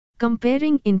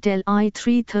Comparing Intel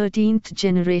i3 13th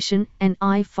generation and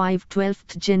i5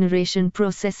 12th generation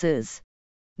processors.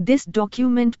 This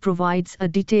document provides a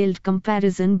detailed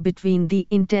comparison between the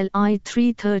Intel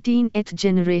i3 13th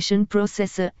generation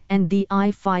processor and the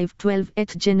i5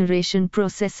 12th generation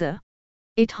processor.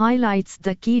 It highlights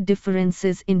the key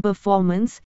differences in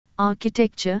performance,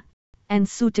 architecture, and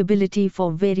suitability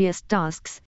for various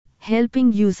tasks,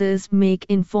 helping users make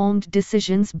informed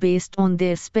decisions based on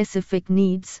their specific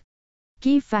needs.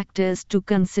 Key factors to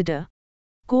consider: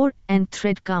 core and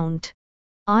thread count.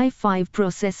 i5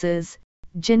 processors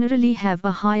generally have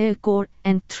a higher core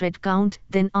and thread count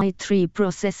than i3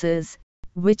 processors,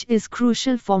 which is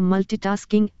crucial for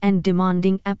multitasking and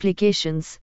demanding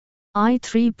applications.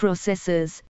 i3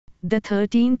 processors, the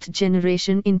 13th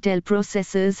generation Intel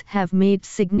processors, have made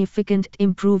significant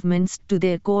improvements to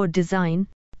their core design,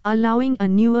 allowing a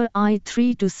newer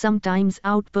i3 to sometimes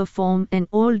outperform an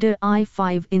older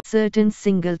i5 in certain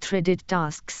single-threaded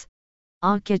tasks.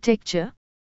 Architecture.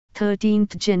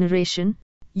 13th generation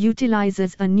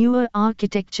utilizes a newer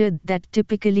architecture that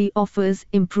typically offers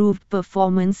improved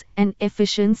performance and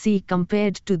efficiency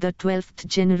compared to the 12th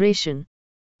generation.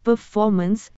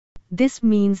 Performance. This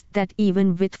means that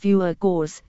even with fewer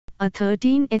cores, a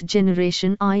 13th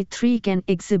generation i3 can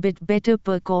exhibit better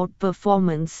per-core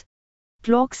performance.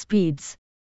 Clock speeds.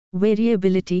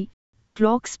 Variability.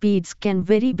 Clock speeds can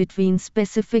vary between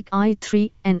specific i3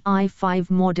 and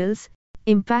i5 models,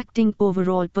 impacting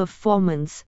overall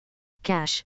performance.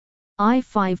 Cache.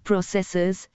 i5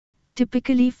 processors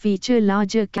typically feature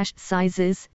larger cache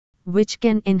sizes, which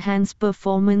can enhance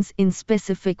performance in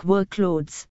specific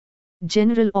workloads.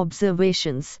 General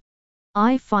observations.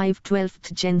 i5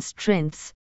 12th Gen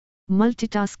strengths.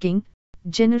 Multitasking,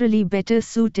 generally better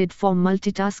suited for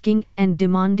multitasking and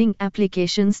demanding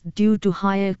applications due to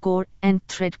higher core and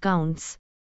thread counts.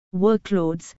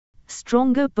 Workloads,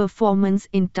 stronger performance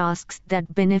in tasks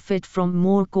that benefit from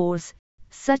more cores,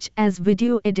 such as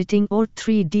video editing or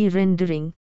 3D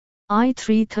rendering.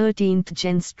 i3 13th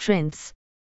Gen strengths.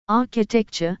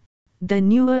 Architecture, the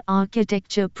newer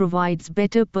architecture provides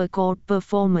better per-core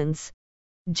performance.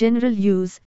 General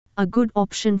use, a good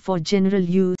option for general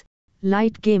use,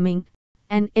 light gaming,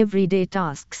 and everyday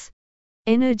tasks.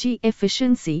 Energy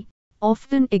efficiency,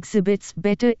 often exhibits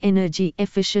better energy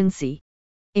efficiency.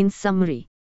 In summary,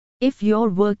 if your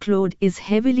workload is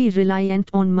heavily reliant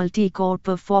on multi-core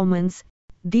performance,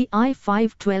 the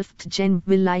i5 12th Gen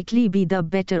will likely be the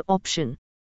better option.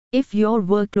 If your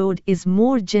workload is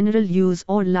more general use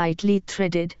or lightly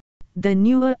threaded, the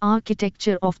newer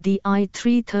architecture of the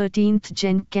i3 13th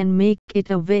Gen can make it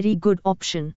a very good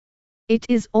option. It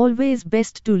is always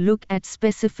best to look at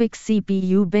specific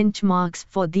CPU benchmarks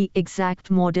for the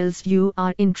exact models you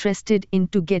are interested in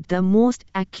to get the most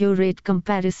accurate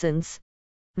comparisons.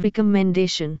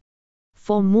 Recommendation.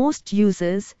 For most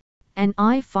users, an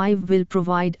i5 will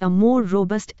provide a more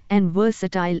robust and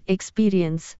versatile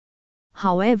experience.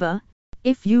 However,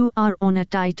 if you are on a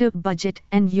tighter budget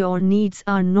and your needs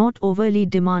are not overly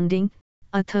demanding,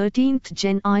 a 13th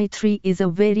Gen i3 is a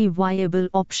very viable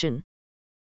option.